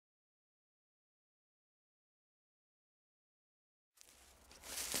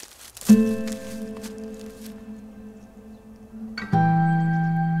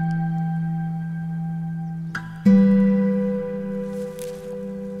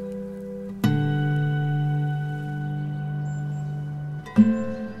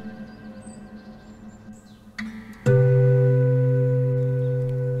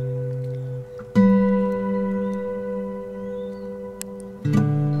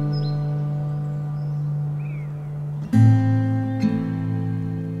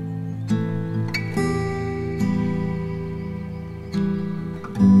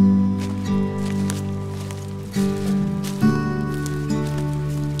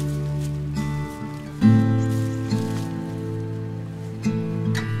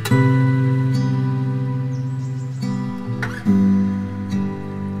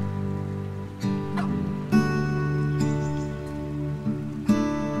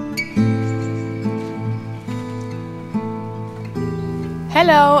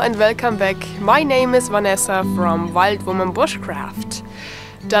Hello and welcome back. My name is Vanessa from Wild Woman Bushcraft.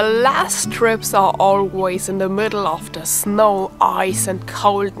 The last trips are always in the middle of the snow, ice and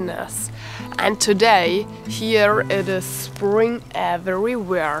coldness. And today, here it is spring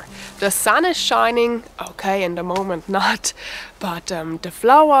everywhere. The sun is shining, okay, in the moment not, but the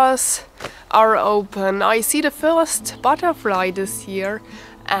flowers are open. I see the first butterfly this year.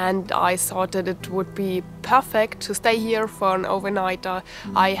 And I thought that it would be perfect to stay here for an overnighter.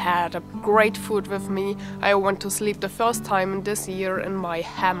 I had a great food with me. I want to sleep the first time this year in my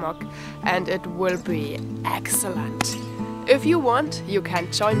hammock and it will be excellent. If you want, you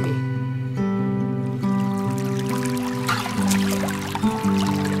can join me.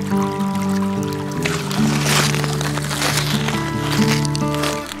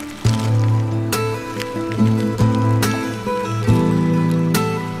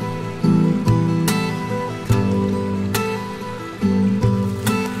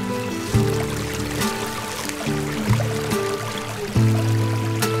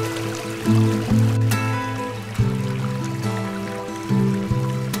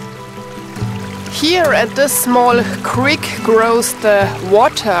 Here at this small creek grows the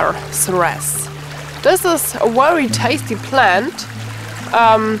water thresh. This is a very tasty plant.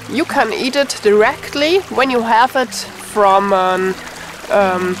 You can eat it directly when you have it from a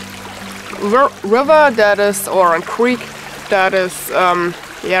river that is, or a creek that is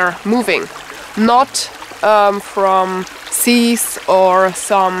moving, not from seas or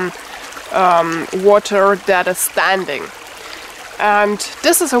some water that is standing. And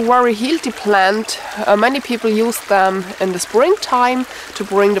this is a very healthy plant. Many people use them in the springtime to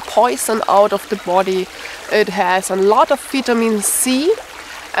bring the poison out of the body. It has a lot of vitamin C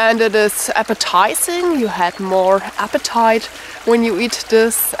and it is appetizing. You had more appetite when you eat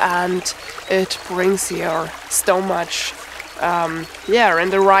this and it brings your stomach in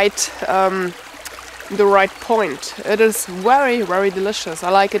the right point. It is very, very delicious. I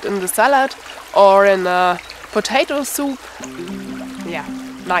like it in the salad or in a potato soup. Yeah,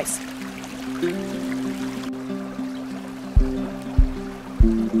 nice.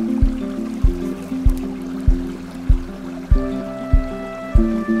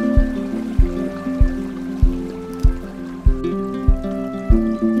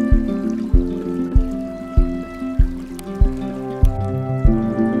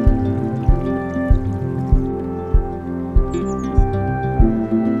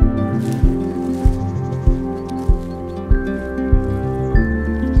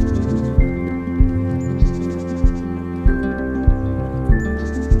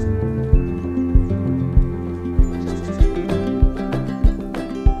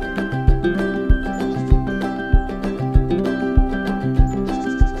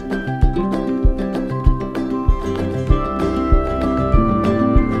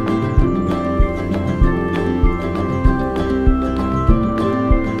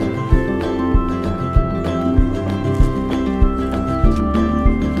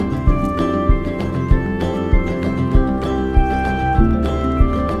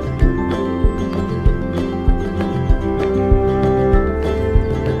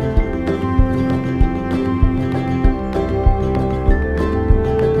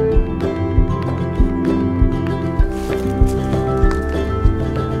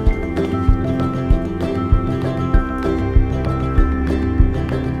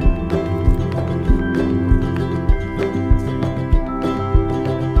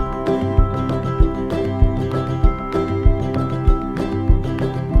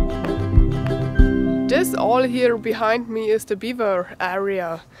 All here behind me is the beaver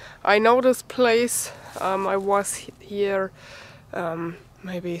area. I know this place. I was here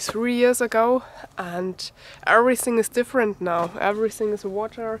maybe 3 years ago and everything is different now. Everything is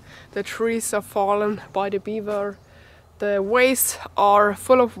water, the trees are fallen by the beaver, the ways are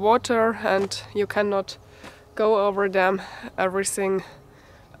full of water and you cannot go over them. Everything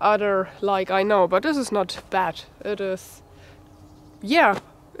other like I know, but this is not bad. It is, yeah.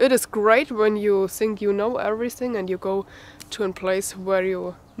 It is great when you think you know everything and you go to a place where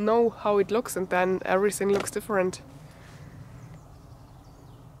you know how it looks and then everything looks different.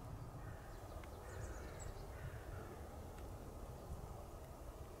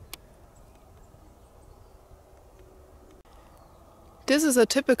 This is a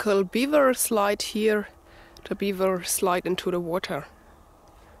typical beaver slide here. The beaver slide into the water.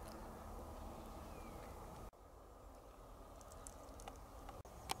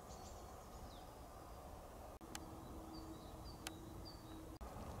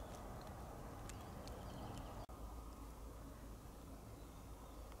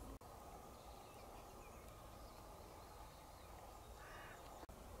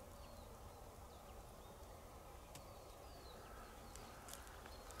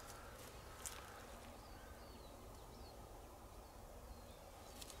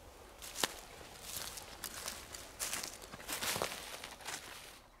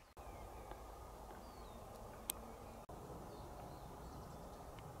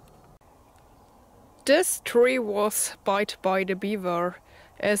 This tree was bite by the beaver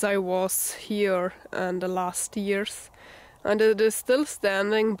as I was here in the last years, and it is still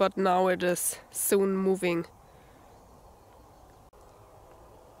standing, but now it is soon moving.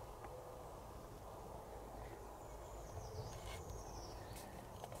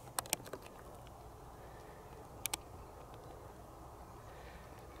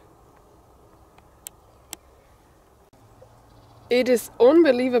 It is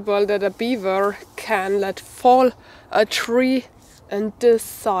unbelievable that a beaver can let fall a tree in this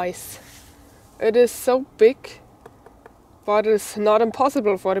size. It is so big, but it's not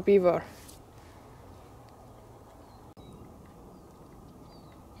impossible for the beaver.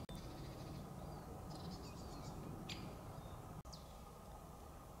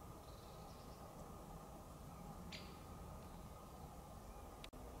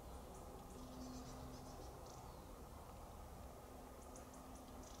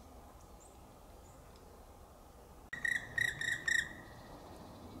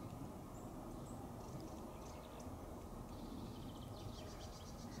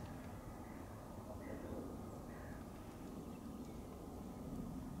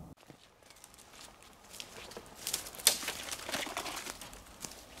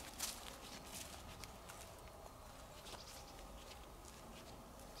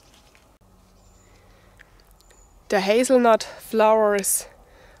 The hazelnut flower is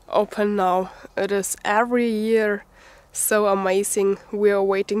open now. It is every year so amazing. We are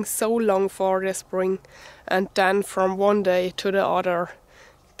waiting so long for the spring, and then from one day to the other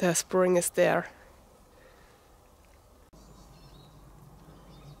the spring is there.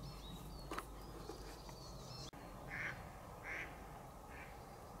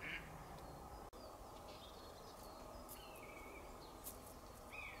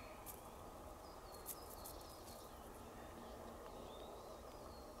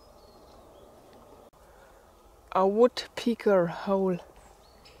 A woodpecker howl.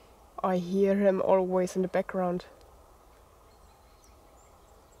 I hear him always in the background.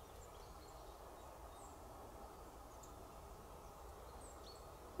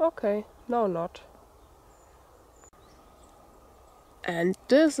 Okay, now not. And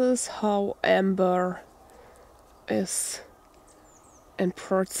this is how amber is in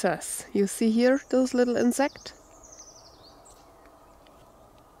process. You see here those little insects?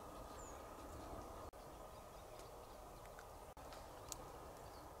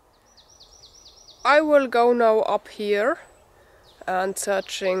 I will go now up here and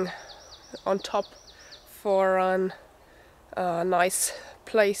searching on top for a nice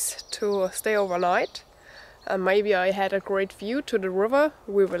place to stay overnight. And maybe I had a great view to the river,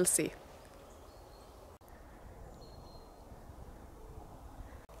 we will see.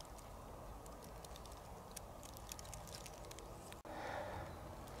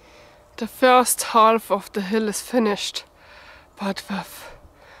 The first half of the hill is finished, but with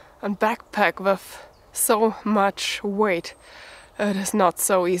a backpack with so much weight, it is not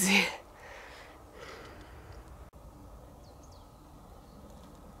so easy.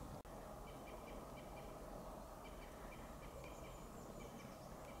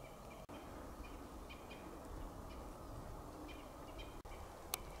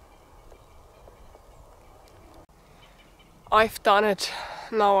 I've done it.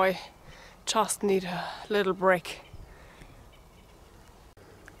 Now I just need a little break.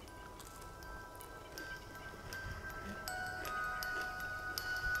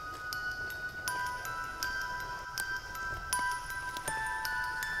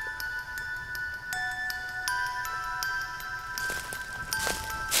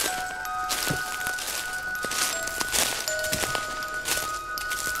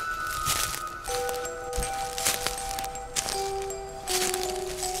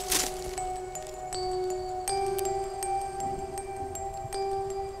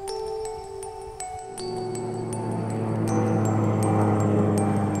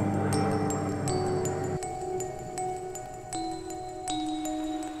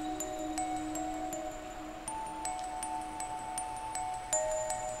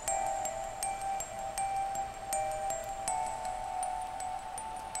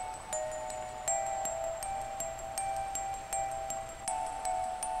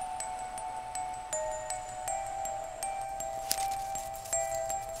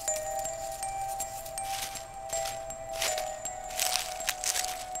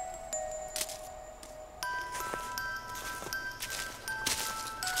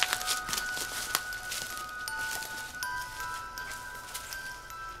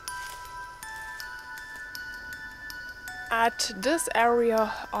 At this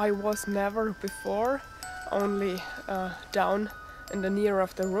area I was never before, only down in the near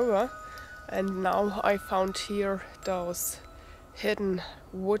of the river, And now I found here those hidden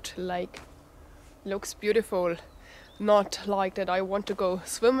wood lake. Looks beautiful. Not like that I want to go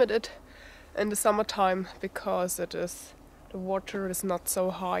swim with it in the summertime because the water is not so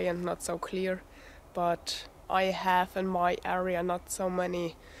high and not so clear, but I have in my area not so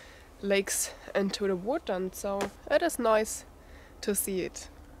many lakes into the wood, and so it is nice to see it.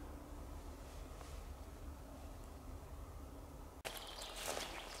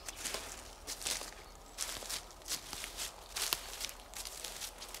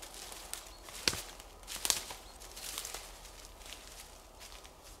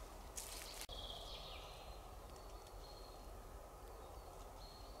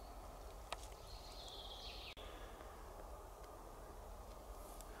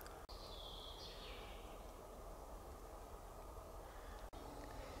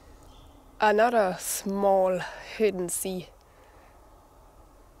 Another small hidden sea.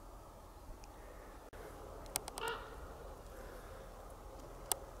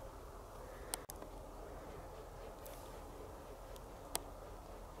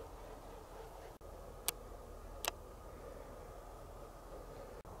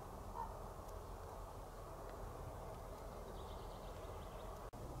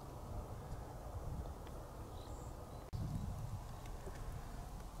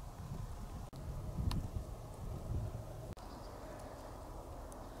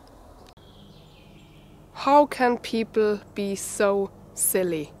 How can people be so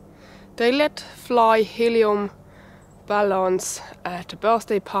silly? They let fly helium balloons at a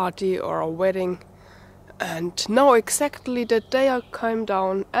birthday party or a wedding and know exactly that they are come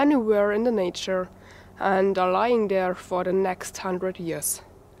down anywhere in the nature and are lying there for the next 100 years.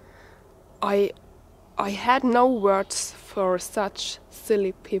 I had no words for such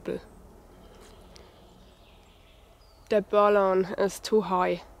silly people. The balloon is too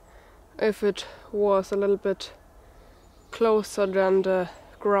high. If it was a little bit closer than the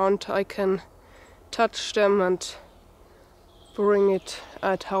ground, I can touch them and bring it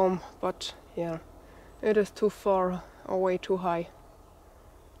at home, but yeah, it is too far away, too high.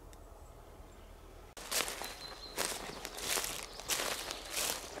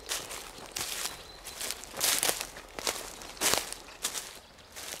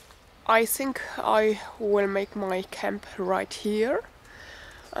 I think I will make my camp right here.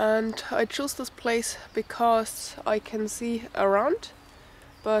 And I choose this place because I can see around,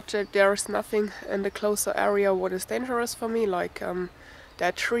 but there is nothing in the closer area what is dangerous for me, like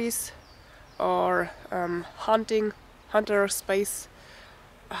dead trees or hunter space,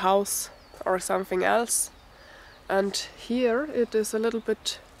 a house or something else. And here it is a little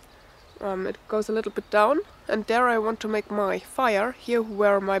bit, it goes a little bit down, and there I want to make my fire, here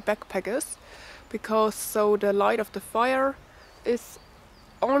where my backpack is, because so the light of the fire is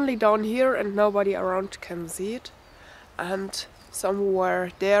only down here and nobody around can see it. And somewhere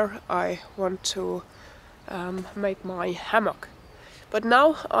there I want to make my hammock. But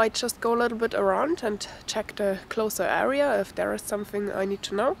now I just go a little bit around and check the closer area if there is something I need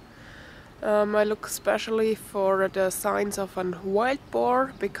to know. I look especially for the signs of a wild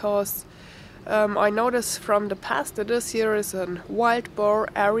boar, because I noticed from the past that this here is a wild boar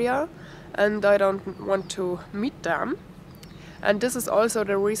area and I don't want to meet them. And this is also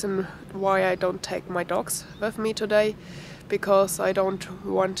the reason why I don't take my dogs with me today, because I don't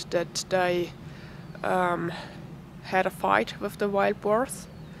want that they had a fight with the wild boars.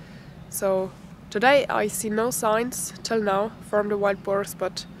 So today I see no signs till now from the wild boars,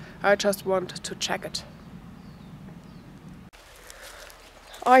 but I just want to check it.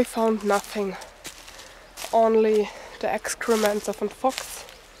 I found nothing, only the excrements of a fox.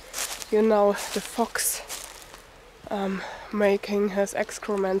 You know, the fox making his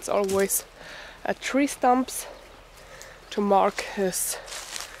excrements always at tree stumps to mark his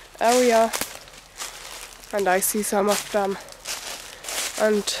area, and I see some of them.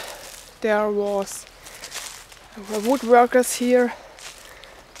 And there was woodworkers here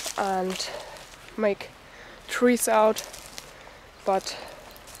and make trees out, but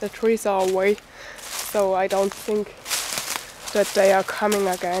the trees are away, so I don't think that they are coming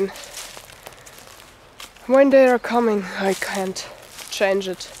again. When they are coming, I can't change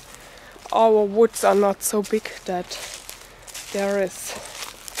it. Our woods are not so big that there is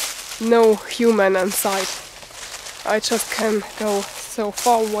no human inside. I just can go so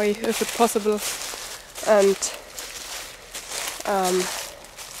far away if it's possible and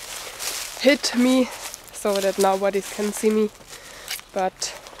hit me so that nobody can see me.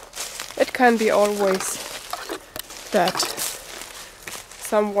 But it can be always that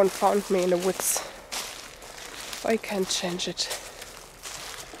someone found me in the woods. I can't change it.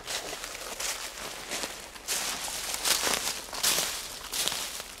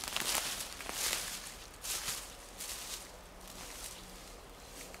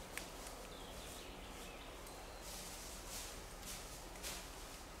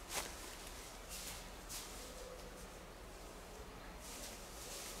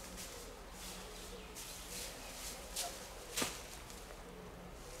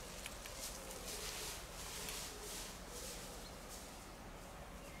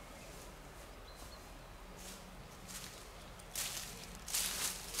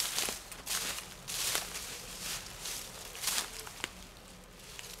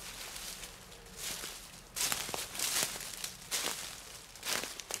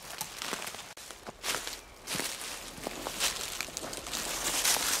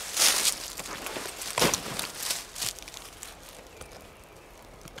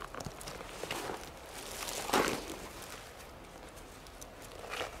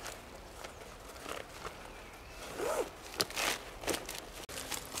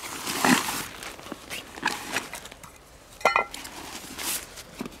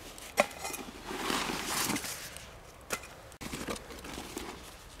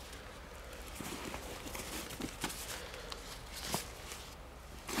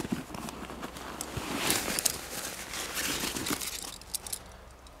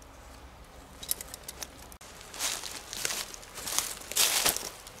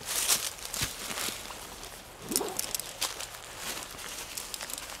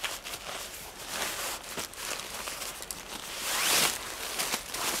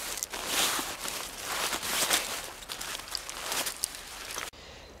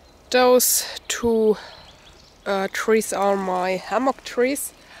 Those two trees are my hammock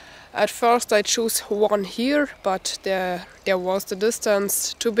trees. At first I chose one here, but there was the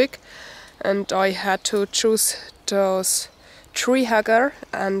distance too big and I had to choose those tree hugger,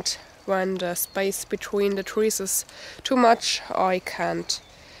 and when the space between the trees is too much I can't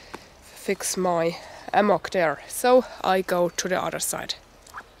fix my hammock there, so I go to the other side.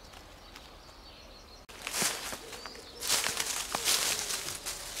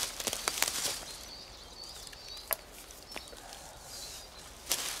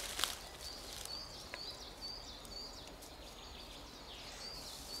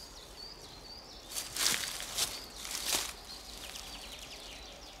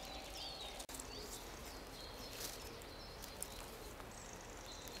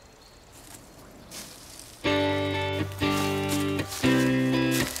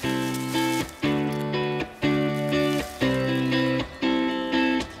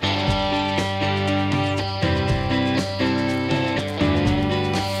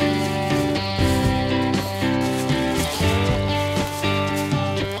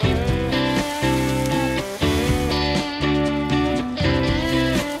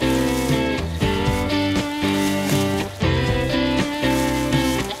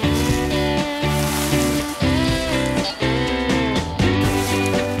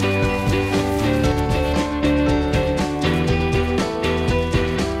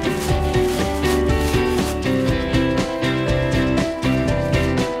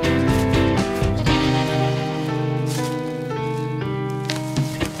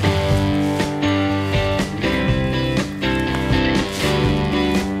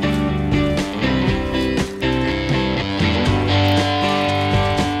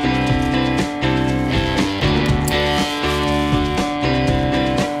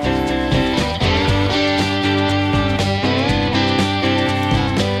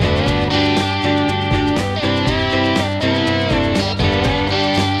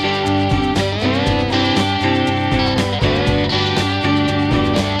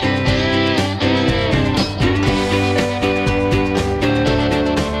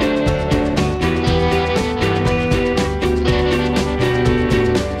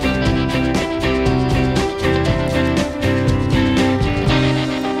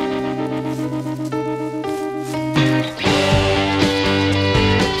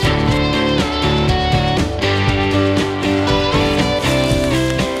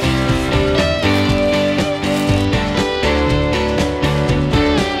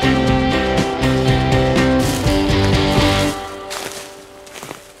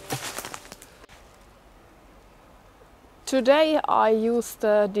 Today I used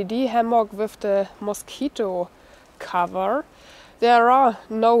the DD hammock with the mosquito cover. There are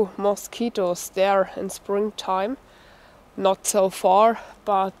no mosquitoes there in springtime, not so far,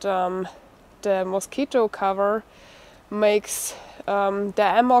 but the mosquito cover makes the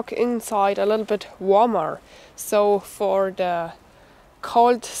hammock inside a little bit warmer. So for the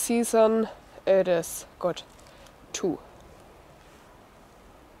cold season it is good too.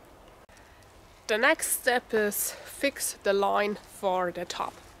 The next step is fix the line for the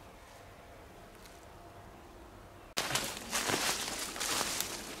top.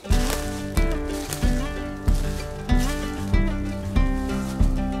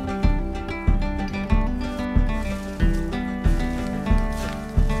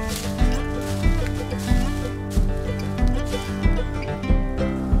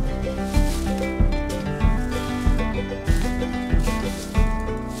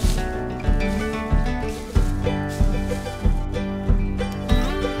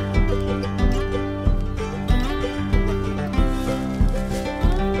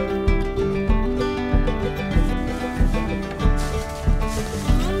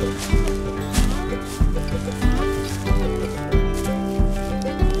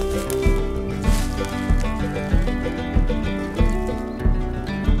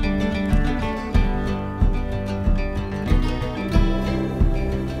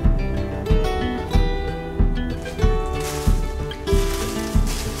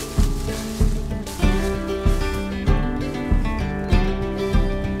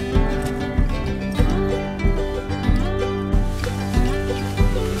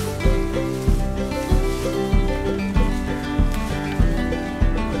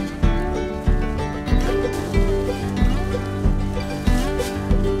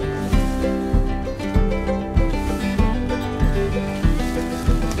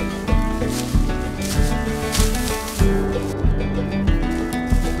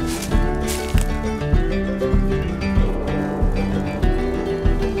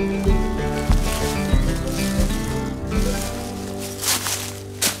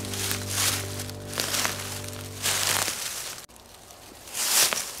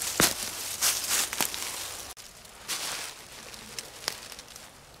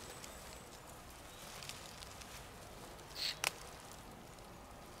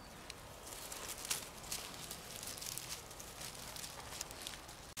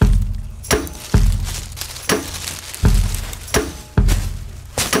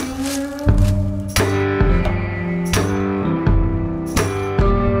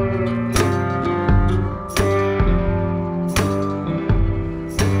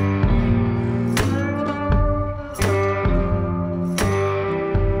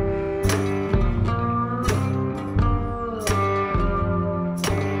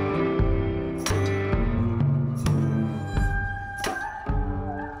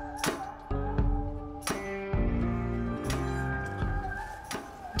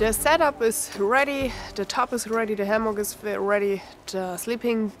 The setup is ready, the top is ready, the hammock is ready, the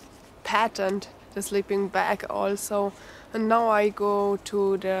sleeping pad and the sleeping bag also. And now I go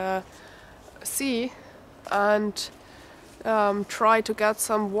to the sea and try to get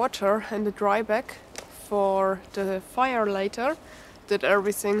some water in the dry bag for the fire later, that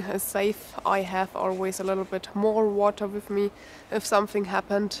everything is safe. I have always a little bit more water with me. If something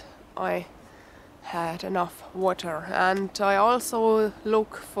happened, I had enough water. And I also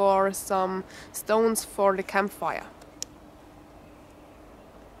look for some stones for the campfire.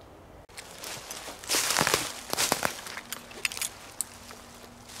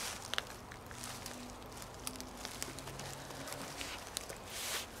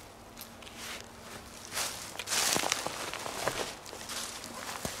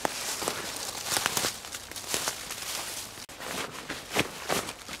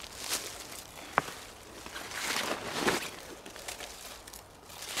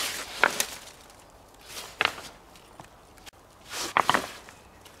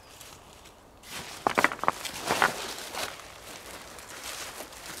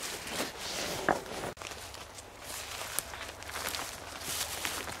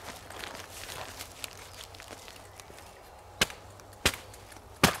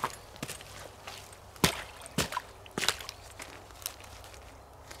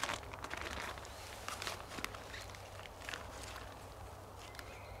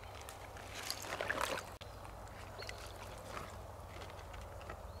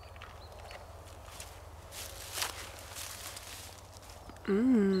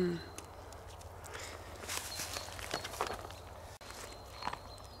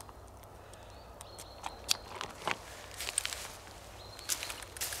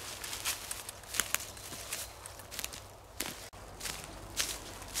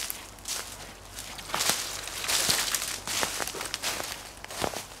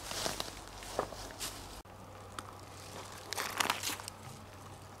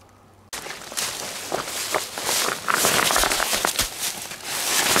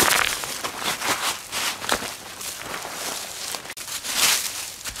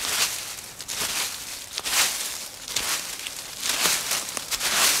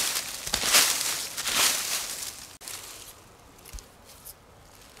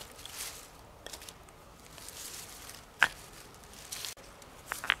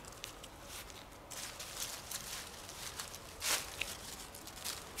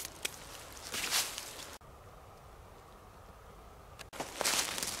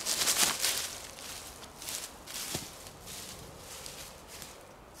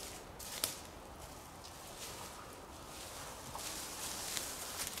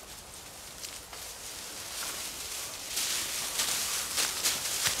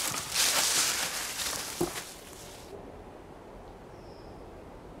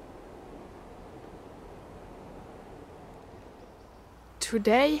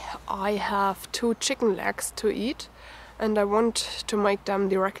 Today I have 2 chicken legs to eat and I want to make them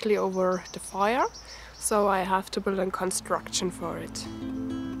directly over the fire, so I have to build a construction for it.